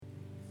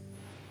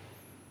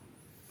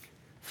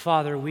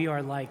Father, we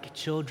are like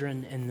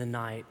children in the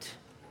night,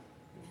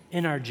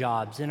 in our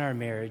jobs, in our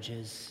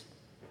marriages,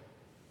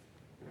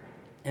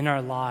 in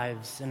our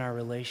lives, in our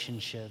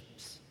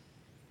relationships.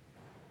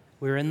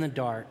 We're in the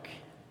dark,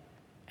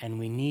 and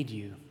we need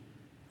you.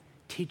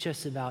 Teach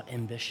us about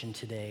ambition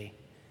today.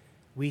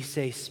 We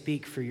say,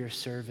 speak, for your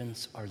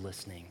servants are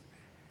listening.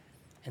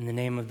 In the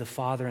name of the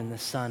Father, and the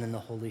Son, and the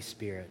Holy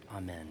Spirit,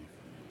 amen.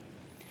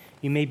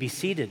 You may be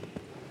seated.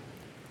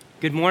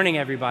 Good morning,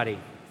 everybody.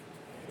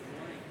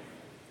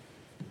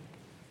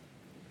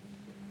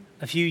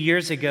 A few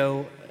years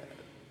ago,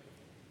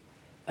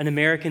 an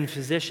American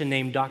physician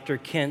named Dr.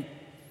 Kent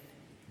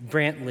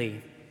Brantly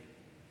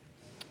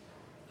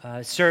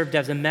served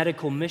as a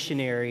medical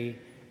missionary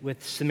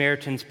with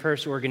Samaritan's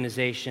Purse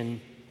organization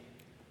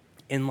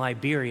in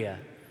Liberia.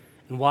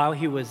 And while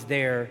he was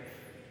there,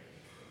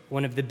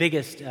 one of the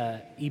biggest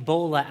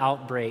Ebola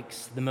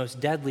outbreaks, the most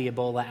deadly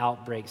Ebola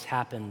outbreaks,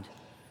 happened.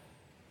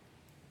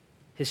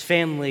 His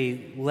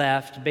family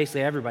left,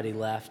 basically everybody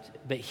left,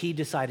 but he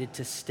decided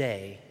to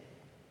stay.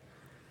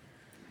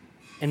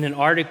 In an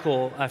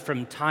article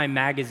from Time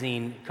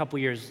magazine a couple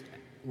years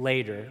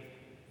later,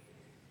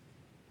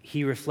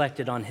 he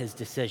reflected on his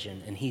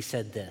decision, and he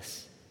said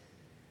this: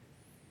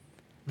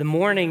 "The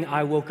morning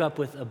I woke up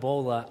with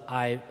Ebola,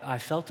 I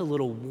felt a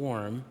little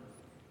warm.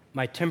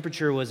 My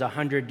temperature was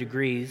 100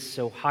 degrees,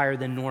 so higher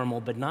than normal,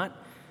 but not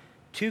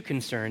too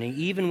concerning.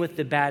 Even with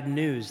the bad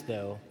news,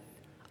 though,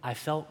 I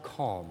felt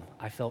calm.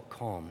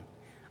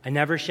 I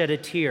never shed a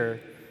tear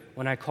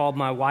when I called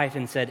my wife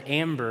and said,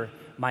 'Amber,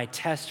 my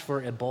test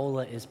for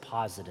Ebola is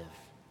positive.'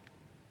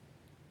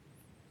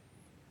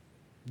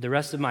 The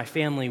rest of my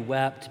family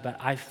wept, but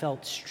I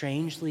felt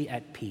strangely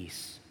at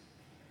peace.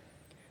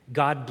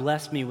 God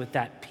blessed me with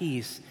that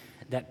peace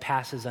that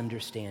passes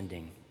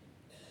understanding."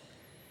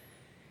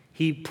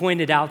 He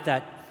pointed out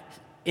that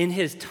in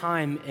his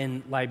time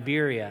in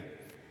Liberia,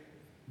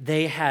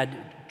 they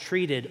had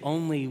treated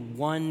only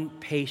one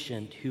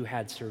patient who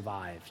had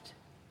survived.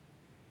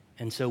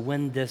 And so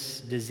when this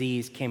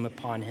disease came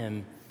upon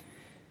him,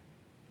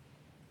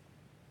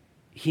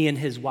 he and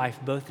his wife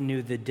both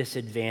knew the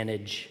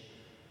disadvantage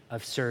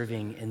of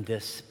serving in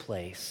this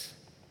place.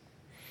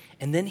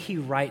 And then he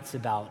writes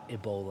about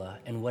Ebola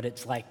and what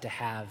it's like to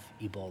have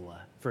Ebola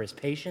for his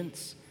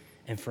patients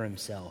and for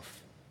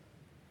himself.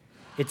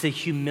 It's a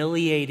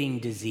humiliating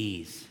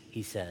disease,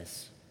 he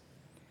says.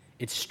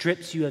 It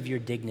strips you of your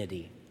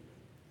dignity.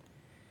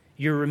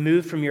 You're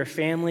removed from your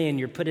family and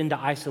you're put into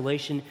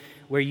isolation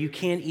where you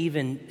can't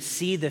even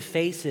see the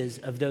faces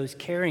of those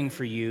caring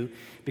for you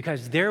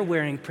because they're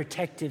wearing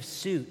protective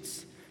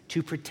suits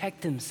to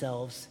protect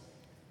themselves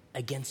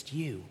against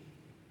you.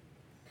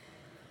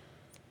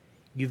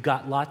 You've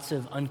got lots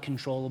of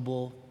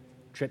uncontrollable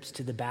trips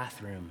to the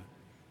bathroom.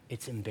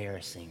 It's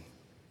embarrassing.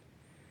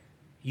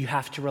 You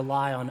have to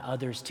rely on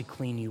others to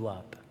clean you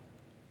up.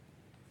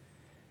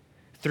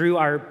 Through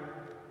our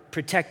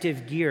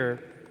protective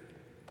gear,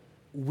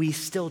 we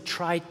still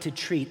try to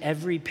treat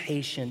every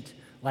patient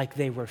like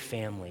they were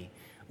family.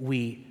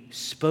 We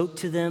spoke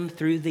to them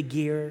through the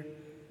gear.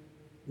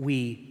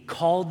 We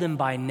called them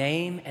by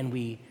name and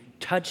we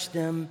touched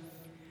them.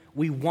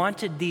 We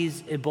wanted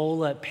these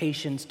Ebola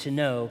patients to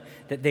know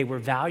that they were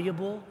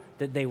valuable,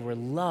 that they were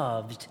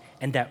loved,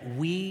 and that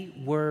we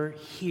were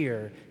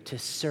here to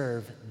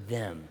serve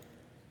them.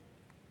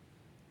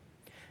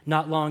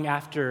 Not long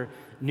after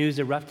news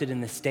erupted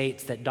in the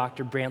States that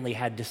Dr. Brantly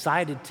had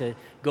decided to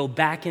go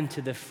back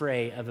into the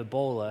fray of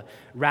Ebola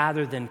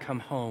rather than come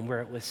home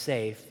where it was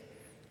safe,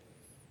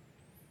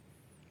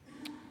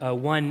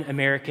 one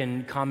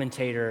American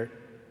commentator,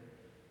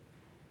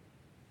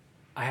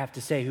 I have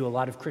to say, who a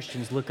lot of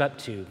Christians look up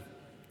to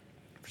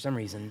for some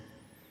reason,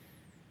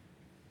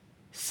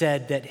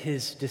 said that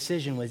his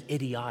decision was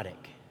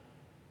idiotic.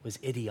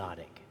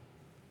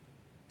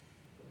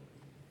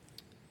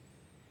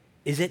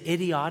 Is it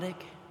idiotic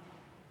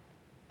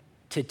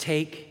to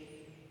take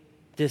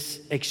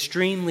this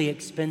extremely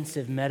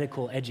expensive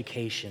medical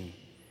education,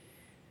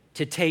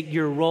 to take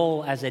your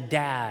role as a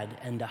dad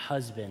and a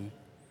husband,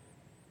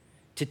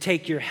 to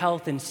take your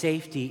health and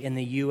safety in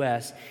the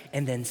U.S.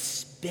 and then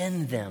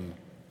spend them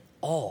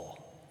all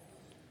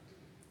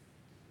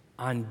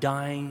on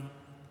dying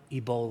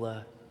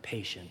Ebola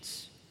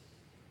patients,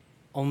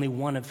 only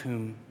one of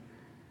whom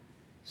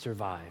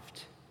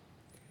survived?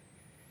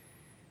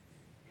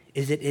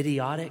 Is it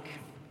idiotic?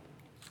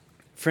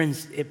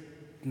 Friends,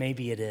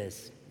 maybe it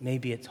is.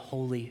 Maybe it's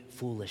holy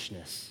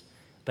foolishness.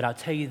 But I'll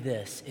tell you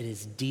this, it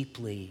is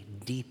deeply,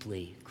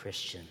 deeply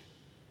Christian.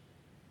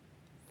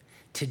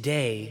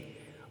 Today,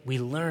 we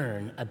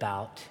learn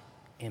about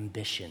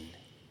ambition.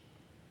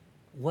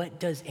 What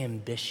does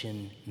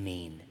ambition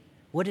mean?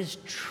 What is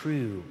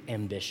true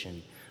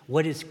ambition?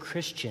 What is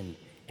Christian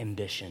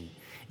ambition?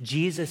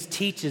 Jesus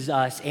teaches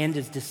us and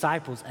his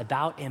disciples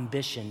about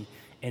ambition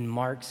in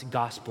Mark's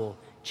Gospel,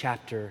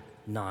 chapter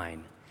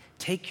 9.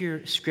 Take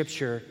your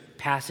scripture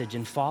passage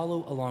and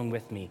follow along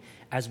with me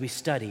as we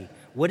study.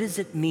 What does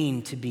it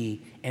mean to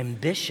be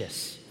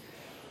ambitious?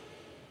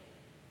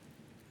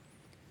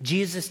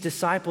 Jesus'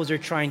 disciples are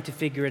trying to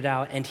figure it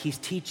out, and he's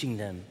teaching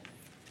them.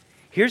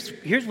 Here's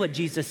what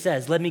Jesus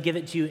says. Let me give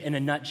it to you in a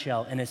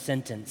nutshell, in a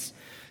sentence.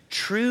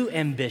 True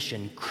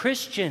ambition,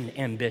 Christian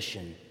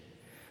ambition,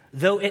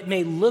 though it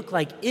may look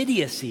like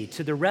idiocy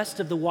to the rest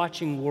of the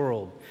watching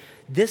world,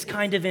 this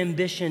kind of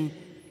ambition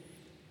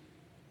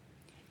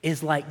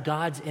is like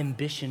God's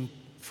ambition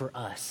for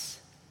us.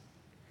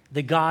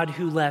 The God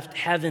who left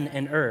heaven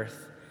and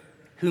earth,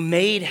 who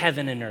made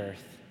heaven and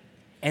earth,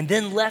 and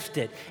then left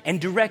it and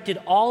directed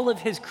all of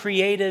his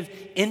creative,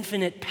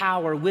 infinite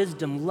power,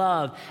 wisdom,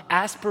 love,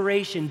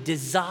 aspiration,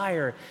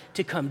 desire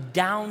to come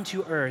down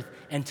to earth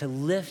and to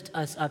lift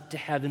us up to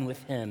heaven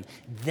with him.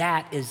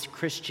 That is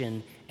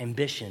Christian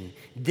ambition.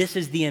 This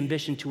is the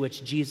ambition to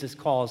which Jesus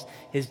calls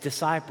his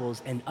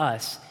disciples and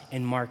us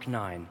in Mark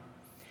 9.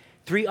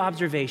 3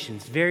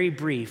 observations, very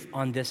brief,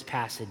 on this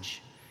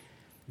passage.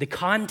 The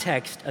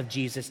context of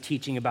Jesus'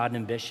 teaching about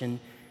ambition,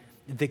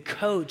 the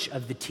coach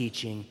of the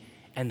teaching,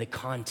 and the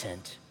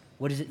content.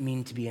 What does it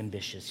mean to be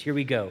ambitious? Here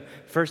we go.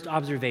 First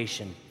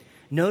observation.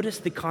 Notice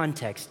the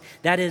context.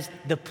 That is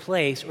the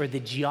place or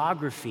the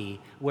geography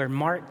where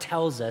Mark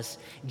tells us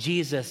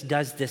Jesus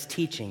does this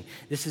teaching.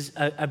 This is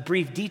a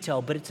brief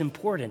detail, but it's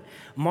important.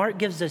 Mark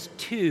gives us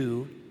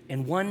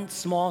in one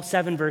small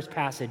 7-verse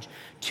passage,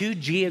 2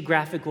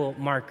 geographical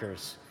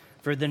markers.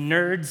 For the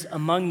nerds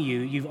among you,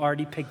 you've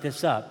already picked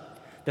this up.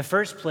 The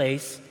first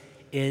place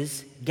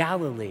is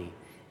Galilee.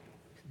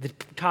 The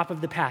top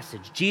of the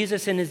passage.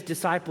 Jesus and his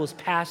disciples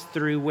passed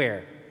through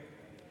where?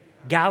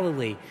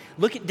 Galilee.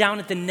 Look down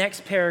at the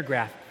next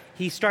paragraph.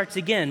 He starts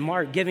again,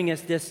 Mark giving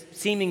us this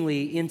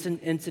seemingly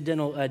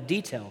incidental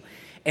detail.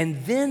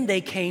 And then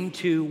they came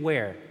to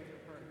where?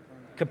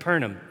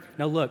 Capernaum.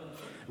 Now look,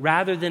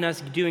 rather than us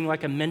doing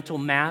like a mental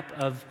map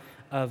of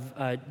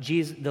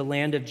Jesus, the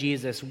land of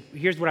Jesus,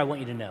 here's what I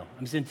want you to know.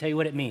 I'm just going to tell you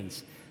what it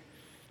means.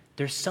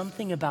 There's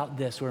something about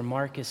this where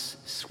Mark is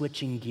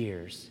switching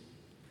gears.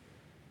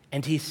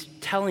 And he's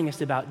telling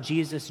us about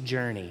Jesus'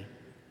 journey.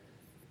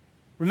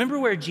 Remember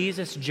where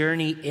Jesus'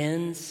 journey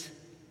ends?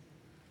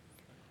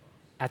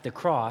 At the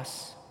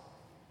cross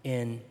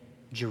in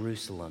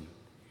Jerusalem.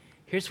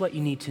 Here's what you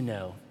need to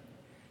know.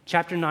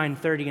 Chapter 9,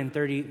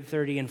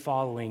 30 and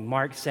following,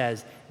 Mark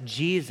says,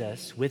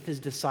 Jesus, with his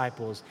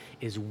disciples,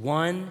 is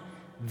one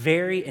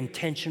very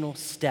intentional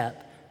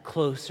step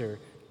closer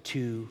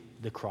to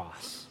the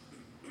cross.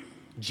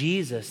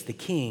 Jesus, the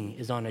King,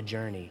 is on a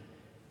journey.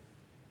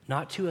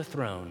 Not to a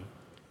throne,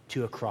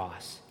 to a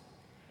cross.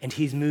 And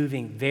he's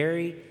moving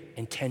very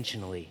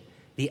intentionally.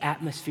 The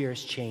atmosphere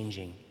is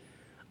changing.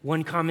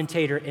 One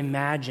commentator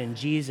imagined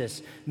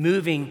Jesus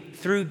moving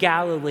through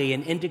Galilee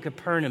and into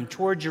Capernaum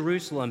toward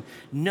Jerusalem,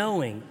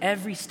 knowing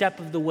every step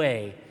of the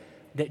way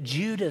that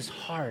Judah's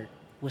heart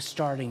was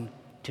starting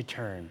to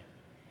turn.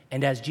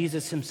 And as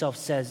Jesus himself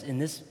says in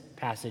this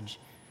passage,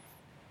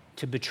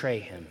 to betray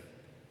him.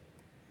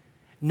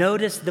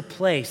 Notice the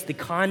place, the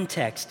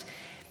context.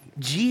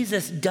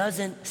 Jesus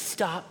doesn't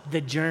stop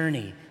the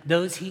journey,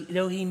 though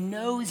he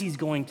knows he's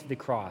going to the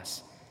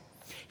cross.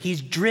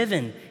 He's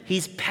driven,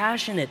 he's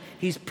passionate,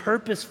 he's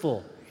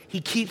purposeful. He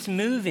keeps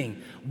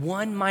moving.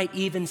 One might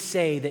even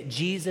say that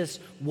Jesus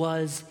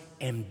was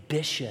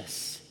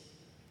ambitious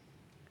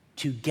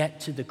to get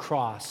to the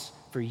cross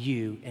for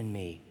you and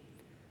me.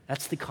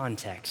 That's the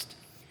context.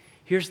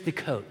 Here's the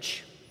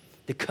coach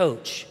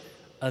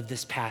of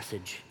this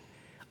passage.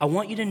 I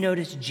want you to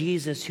notice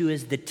Jesus, who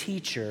is the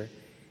teacher,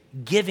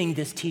 giving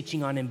this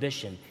teaching on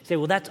ambition. You say,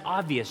 well, that's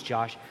obvious,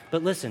 Josh,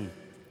 but listen,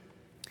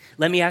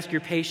 let me ask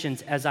your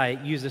patience as I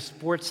use a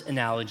sports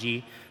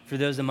analogy for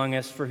those among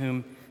us for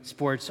whom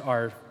sports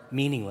are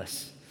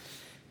meaningless.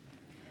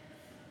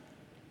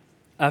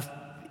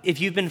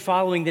 If you've been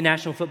following the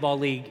National Football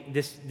League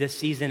this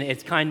season,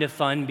 it's kind of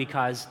fun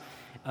because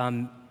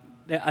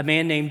a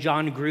man named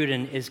John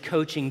Gruden is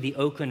coaching the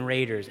Oakland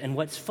Raiders. And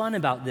what's fun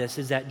about this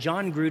is that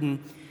John Gruden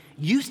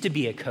used to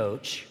be a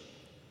coach,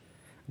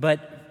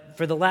 but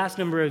for the last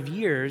number of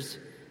years,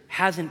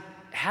 hasn't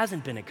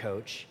been a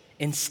coach.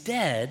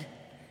 Instead,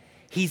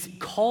 he's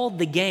called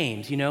the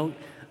games,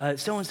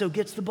 so-and-so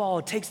gets the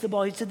ball, takes the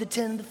ball, he's to the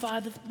 10, the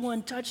 5, the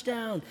 1,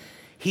 touchdown.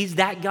 He's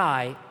that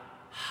guy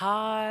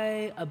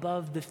high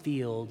above the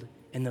field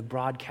in the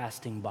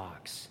broadcasting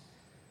box,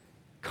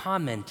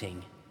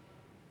 commenting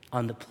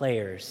on the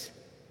players,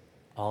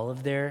 all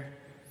of their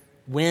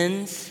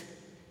wins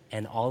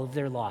and all of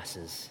their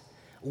losses,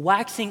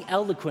 waxing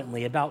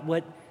eloquently about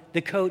what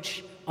the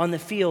coach on the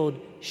field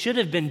should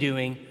have been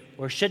doing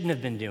or shouldn't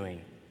have been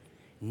doing.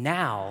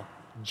 Now,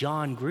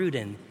 John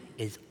Gruden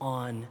is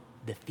on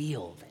the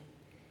field.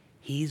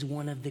 He's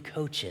one of the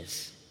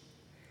coaches,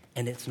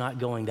 and it's not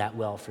going that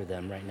well for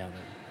them right now.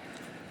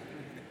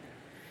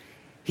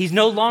 He's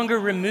no longer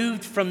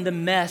removed from the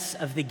mess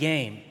of the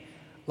game.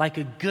 Like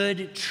a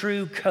good,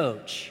 true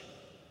coach,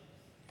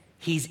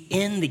 he's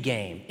in the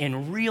game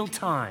in real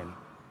time.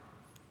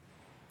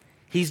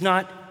 He's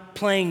not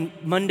playing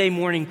Monday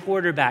morning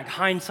quarterback,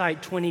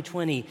 hindsight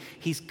 2020.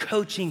 He's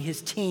coaching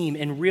his team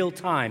in real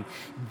time.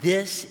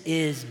 This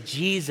is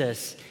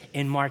Jesus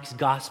in Mark's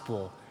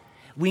gospel.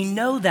 We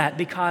know that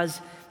because,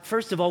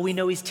 first of all, we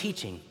know he's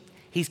teaching.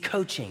 He's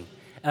coaching.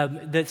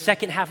 The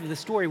second half of the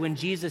story, when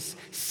Jesus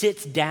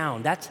sits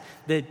down, that's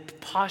the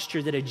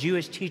posture that a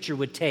Jewish teacher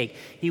would take.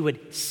 He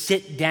would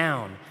sit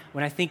down.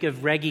 When I think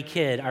of Reggie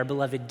Kidd, our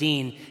beloved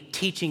dean,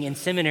 teaching in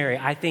seminary,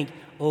 I think,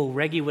 oh,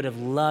 Reggie would have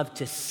loved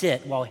to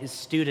sit while his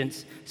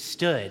students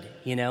stood,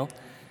 you know?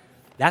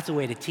 That's a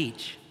way to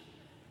teach.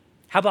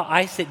 How about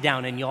I sit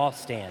down and y'all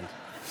stand?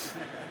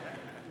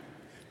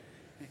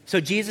 So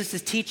Jesus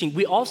is teaching.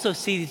 We also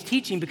see he's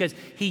teaching because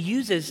he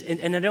uses,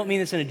 and I don't mean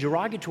this in a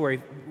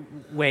derogatory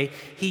way,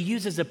 he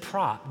uses a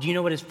prop. Do you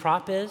know what his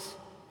prop is?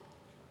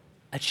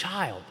 A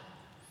child,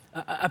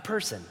 a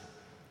person,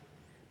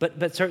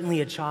 but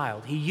certainly a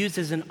child. He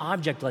uses an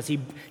object lesson.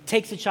 He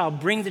takes the child,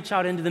 brings the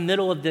child into the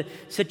middle of the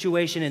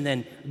situation, and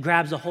then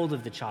grabs a hold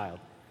of the child.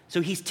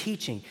 So he's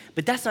teaching.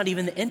 But that's not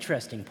even the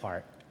interesting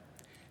part.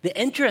 The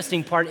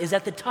interesting part is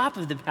at the top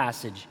of the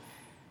passage,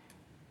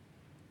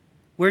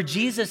 where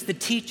Jesus, the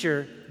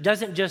teacher,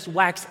 doesn't just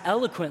wax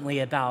eloquently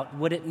about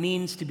what it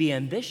means to be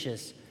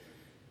ambitious,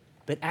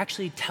 but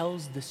actually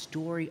tells the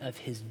story of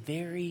his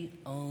very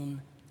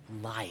own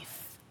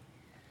life.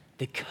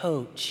 The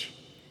coach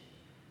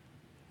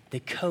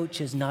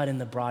is not in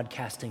the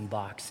broadcasting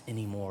box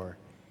anymore.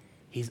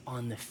 He's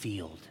on the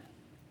field.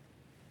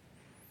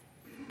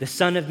 The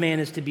Son of Man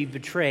is to be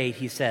betrayed,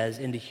 he says,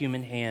 into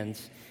human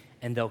hands,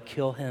 and they'll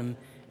kill him,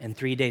 and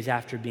 3 days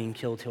after being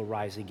killed, he'll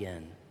rise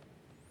again.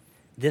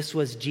 This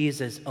was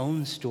Jesus'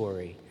 own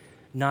story,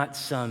 not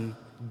some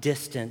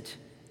distant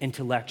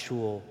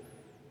intellectual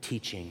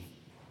teaching.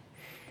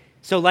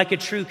 So like a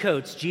true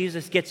coach,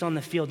 Jesus gets on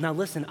the field. Now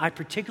listen, I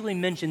particularly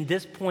mentioned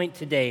this point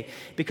today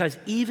because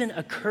even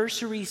a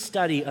cursory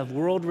study of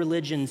world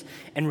religions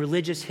and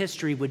religious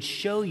history would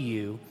show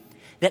you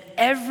that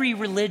every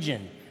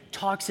religion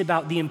talks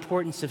about the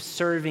importance of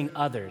serving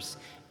others.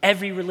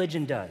 Every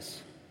religion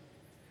does.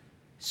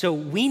 So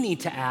we need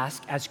to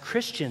ask, as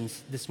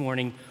Christians this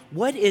morning,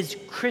 what is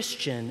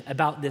Christian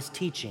about this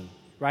teaching,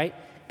 right?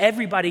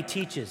 Everybody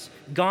teaches.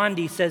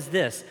 Gandhi says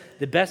this: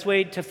 the best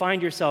way to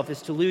find yourself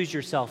is to lose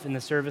yourself in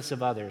the service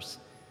of others.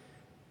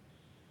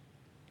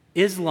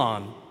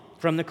 Islam,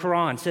 from the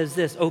Quran, says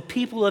this: O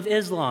people of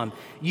Islam,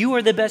 you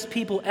are the best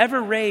people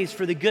ever raised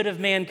for the good of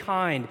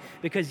mankind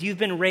because you've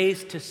been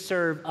raised to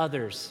serve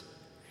others.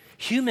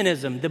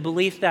 Humanism, the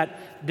belief that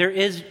there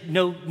is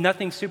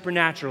nothing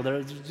supernatural,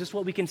 there's just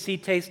what we can see,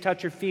 taste,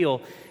 touch, or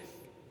feel.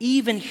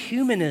 Even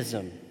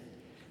humanism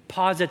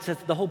posits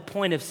that the whole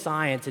point of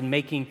science and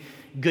making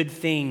good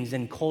things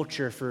and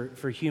culture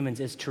for humans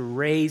is to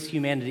raise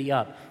humanity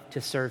up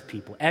to serve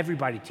people.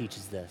 Everybody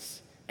teaches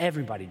this.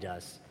 Everybody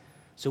does.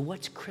 So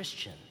what's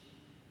Christian?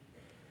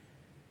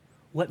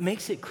 What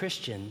makes it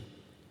Christian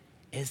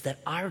is that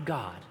our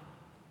God,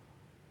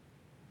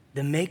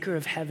 the maker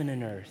of heaven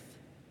and earth,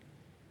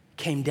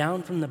 came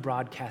down from the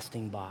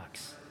broadcasting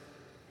box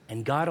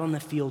and got on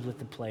the field with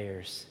the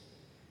players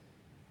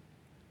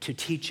to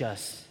teach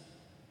us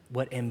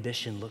what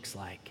ambition looks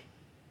like,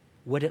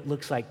 what it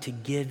looks like to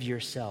give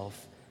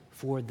yourself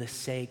for the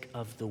sake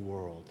of the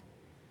world.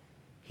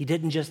 He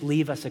didn't just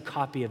leave us a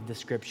copy of the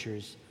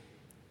scriptures,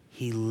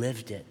 he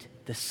lived it.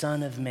 The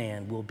Son of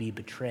Man will be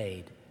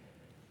betrayed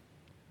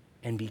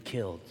and be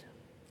killed.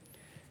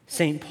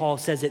 St. Paul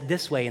says it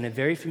this way in a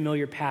very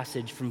familiar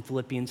passage from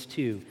Philippians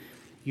 2.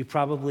 You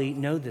probably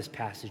know this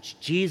passage.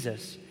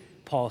 Jesus,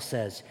 Paul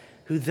says,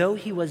 who though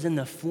he was in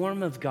the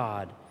form of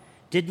God,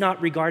 did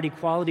not regard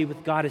equality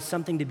with God as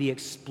something to be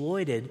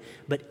exploited,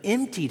 but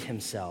emptied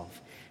himself,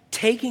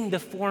 taking the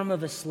form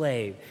of a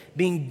slave,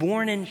 being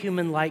born in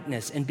human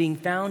likeness, and being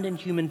found in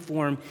human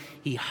form,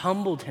 he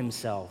humbled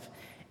himself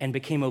and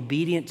became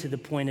obedient to the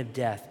point of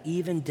death,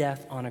 even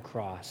death on a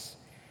cross.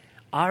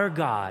 Our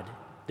God,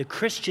 the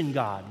Christian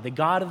God, the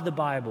God of the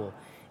Bible,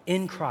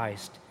 in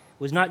Christ,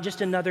 was not just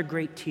another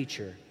great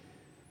teacher,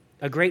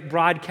 a great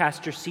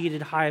broadcaster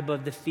seated high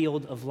above the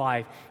field of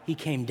life. He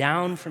came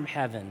down from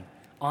heaven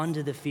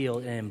onto the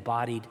field and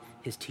embodied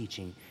his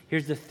teaching.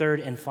 Here's the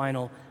third and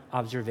final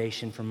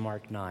observation from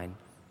Mark 9.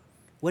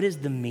 What is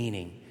the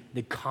meaning,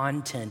 the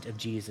content of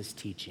Jesus'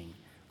 teaching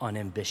on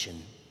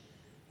ambition?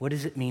 What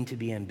does it mean to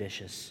be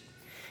ambitious?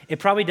 It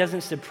probably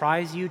doesn't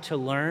surprise you to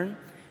learn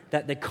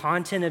that the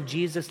content of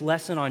Jesus'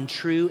 lesson on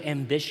true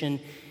ambition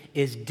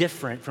is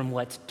different from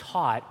what's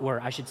taught, or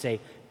I should say,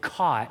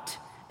 caught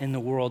in the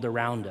world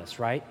around us,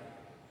 right?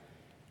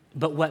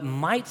 But what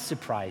might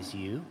surprise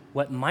you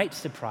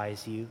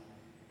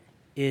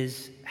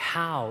is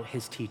how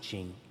his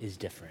teaching is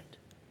different.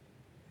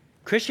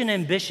 Christian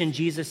ambition,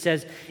 Jesus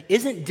says,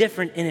 isn't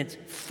different in its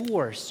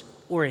force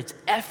or its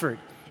effort,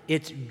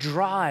 its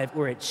drive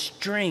or its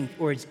strength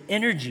or its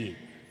energy.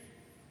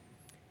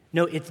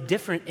 No, it's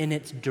different in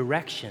its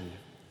direction,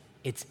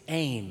 its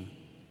aim,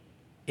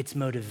 its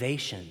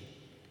motivation.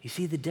 You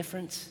see the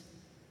difference?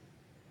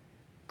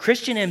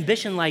 Christian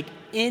ambition, like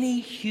any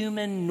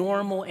human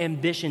normal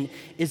ambition,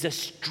 is a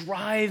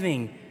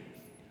striving,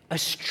 a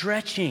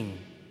stretching,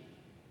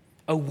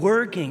 a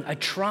working, a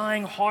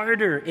trying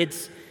harder.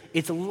 It's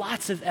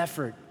lots of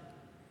effort.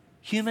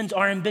 Humans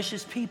are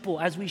ambitious people,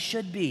 as we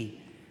should be.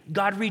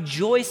 God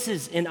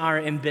rejoices in our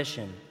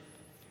ambition.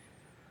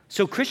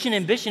 So Christian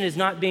ambition is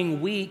not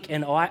being weak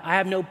and, I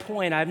have no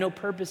point, I have no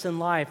purpose in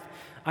life.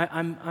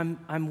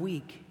 I'm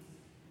weak.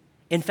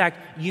 In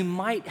fact, you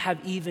might have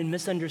even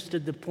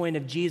misunderstood the point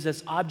of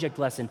Jesus' object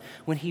lesson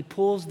when he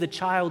pulls the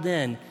child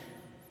in.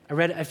 I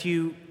read a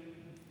few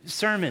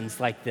sermons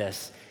like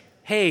this.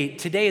 Hey,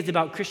 today is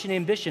about Christian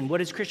ambition. What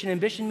does Christian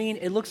ambition mean?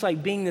 It looks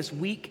like being this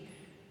weak,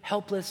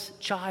 helpless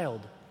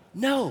child.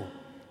 No,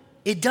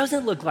 it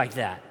doesn't look like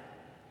that.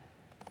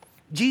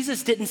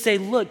 Jesus didn't say,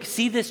 look,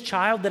 see this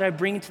child that I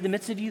bring into the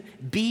midst of you?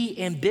 Be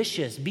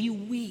ambitious, be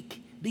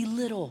weak, be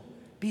little,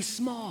 be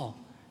small,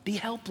 be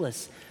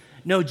helpless.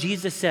 No,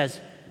 Jesus says,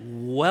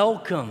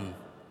 welcome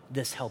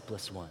this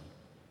helpless one.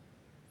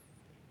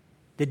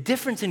 The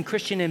difference in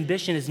Christian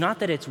ambition is not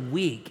that it's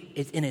weak,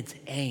 it's in its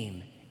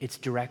aim, its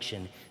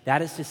direction.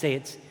 That is to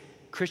say,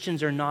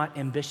 Christians are not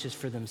ambitious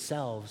for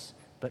themselves,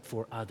 but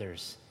for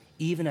others,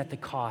 even at the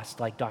cost,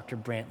 like Dr.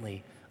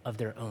 Brantley, of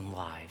their own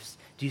lives.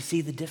 Do you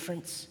see the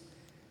difference?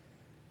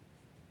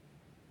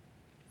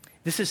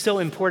 This is so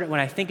important when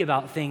I think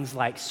about things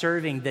like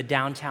serving the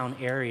downtown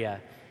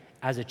area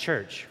as a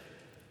church.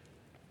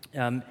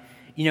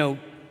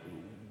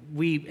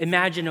 We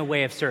imagine a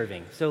way of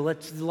serving. So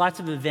lots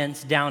of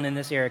events down in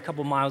this area, a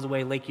couple miles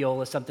away, Lake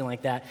Eola, something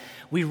like that.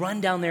 We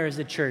run down there as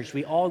a church.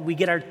 We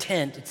get our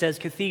tent. It says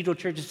Cathedral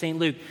Church of St.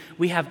 Luke.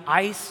 We have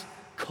ice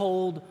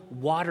cold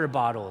water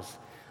bottles,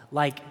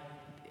 like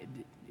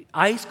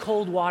ice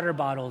cold water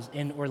bottles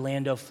in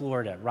Orlando,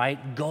 Florida,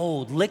 right?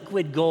 Gold,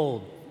 liquid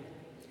gold.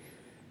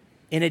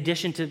 In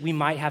addition to, we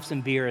might have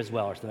some beer as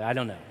well or something, I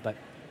don't know. But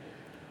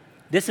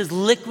this is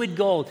liquid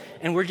gold,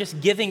 and we're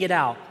just giving it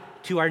out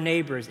to our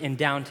neighbors in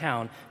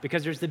downtown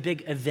because there's the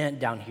big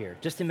event down here.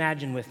 Just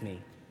imagine with me.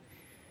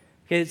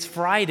 Okay, it's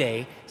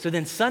Friday, so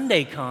then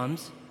Sunday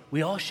comes,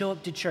 we all show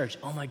up to church.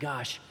 Oh my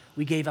gosh,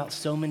 we gave out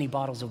so many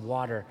bottles of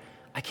water.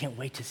 I can't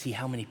wait to see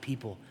how many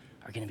people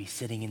are going to be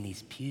sitting in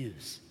these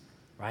pews,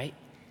 right?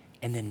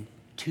 And then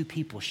 2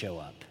 people show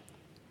up.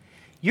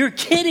 You're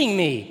kidding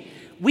me.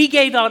 We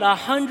gave out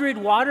 100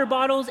 water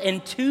bottles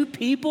and 2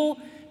 people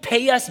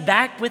pay us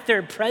back with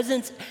their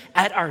presence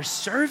at our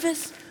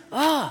service?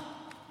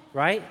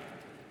 Right?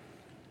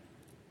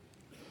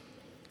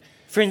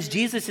 Friends,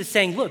 Jesus is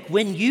saying, look,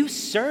 when you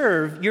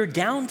serve your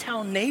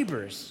downtown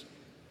neighbors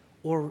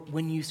or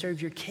when you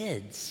serve your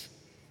kids,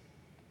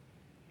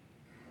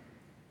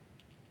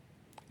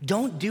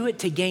 don't do it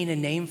to gain a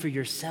name for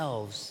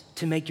yourselves,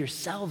 to make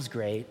yourselves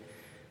great.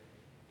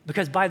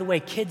 Because, by the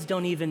way, kids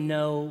don't even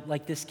know,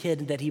 like this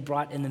kid that he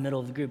brought in the middle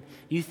of the group.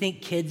 You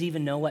think kids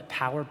even know what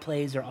power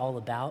plays are all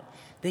about?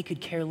 They could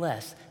care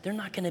less. They're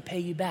not going to pay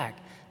you back.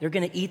 They're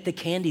going to eat the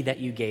candy that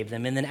you gave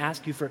them and then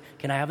ask you for,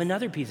 can I have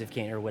another piece of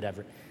candy or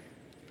whatever?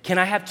 Can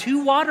I have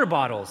 2 water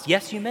bottles?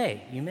 Yes, you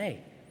may. You may.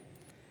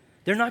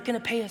 They're not going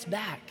to pay us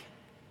back.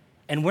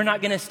 And we're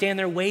not going to stand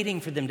there waiting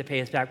for them to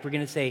pay us back. We're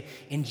going to say,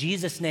 in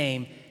Jesus'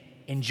 name,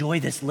 enjoy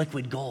this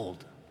liquid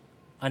gold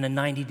on a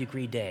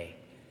 90-degree day.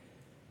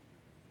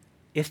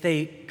 If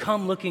they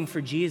come looking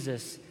for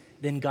Jesus,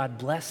 then God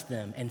bless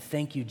them and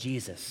thank you,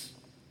 Jesus.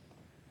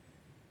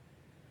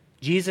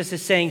 Jesus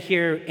is saying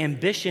here,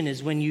 ambition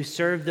is when you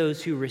serve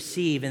those who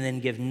receive and then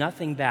give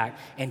nothing back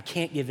and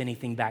can't give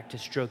anything back to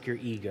stroke your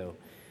ego.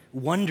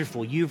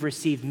 Wonderful, you've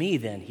received me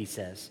then, he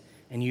says,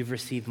 and you've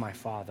received my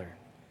Father.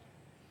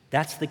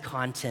 That's the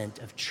content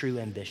of true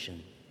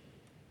ambition.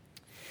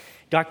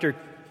 Dr.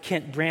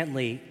 Kent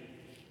Brantley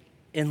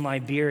in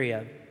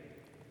Liberia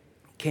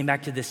came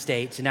back to the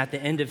States, and at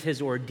the end of his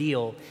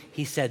ordeal,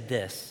 he said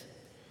this: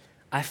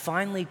 I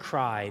finally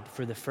cried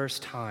for the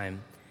first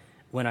time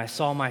when I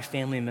saw my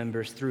family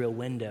members through a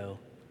window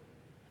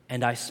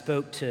and I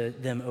spoke to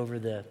them over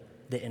the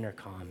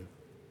intercom.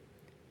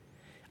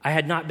 I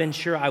had not been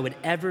sure I would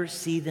ever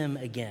see them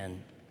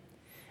again.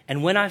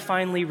 And when I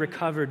finally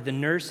recovered, the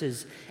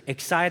nurses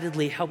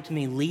excitedly helped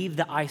me leave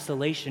the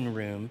isolation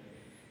room,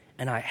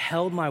 and I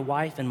held my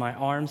wife in my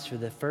arms for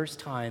the first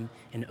time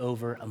in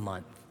over a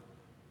month.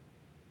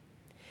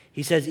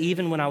 He says,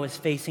 even when I was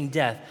facing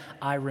death,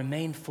 I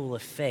remained full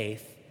of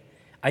faith.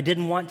 I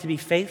didn't want to be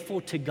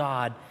faithful to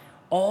God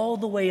all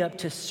the way up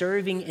to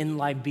serving in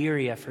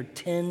Liberia for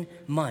 10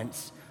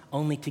 months,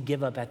 only to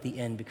give up at the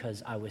end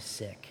because I was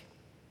sick.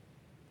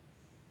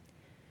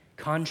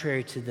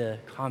 Contrary to the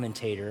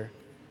commentator,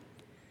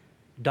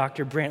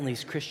 Dr.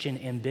 Brantley's Christian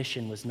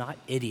ambition was not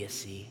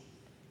idiocy.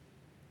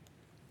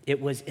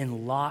 It was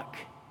in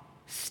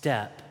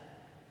lockstep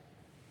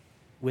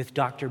with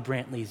Dr.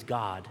 Brantley's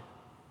God,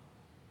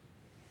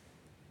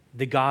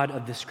 the God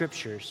of the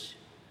Scriptures,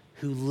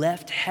 who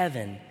left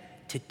heaven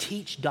to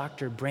teach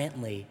Dr.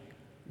 Brantley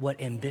what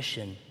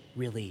ambition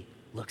really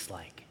looks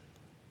like.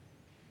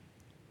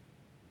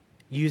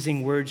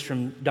 Using words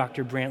from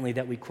Dr. Brantley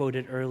that we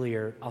quoted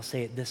earlier, I'll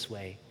say it this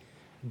way: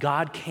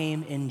 God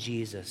came in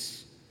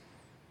Jesus,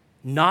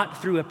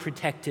 not through a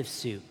protective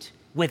suit,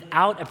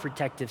 without a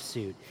protective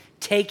suit,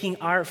 taking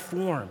our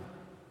form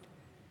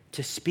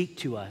to speak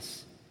to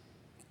us,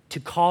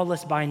 to call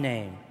us by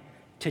name,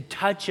 to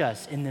touch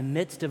us in the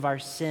midst of our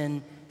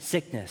sin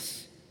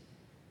sickness.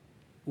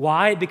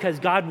 Why? Because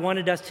God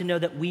wanted us to know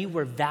that we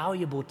were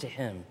valuable to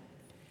him,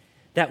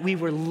 that we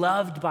were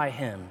loved by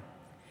him,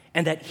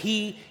 and that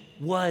he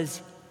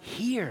was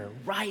here,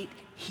 right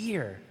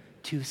here,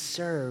 to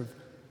serve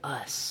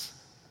us.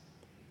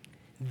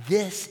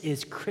 This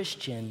is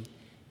Christian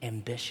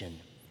ambition.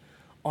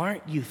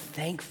 Aren't you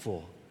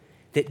thankful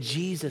that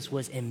Jesus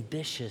was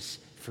ambitious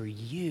for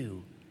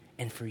you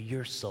and for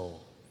your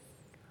soul?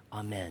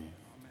 Amen.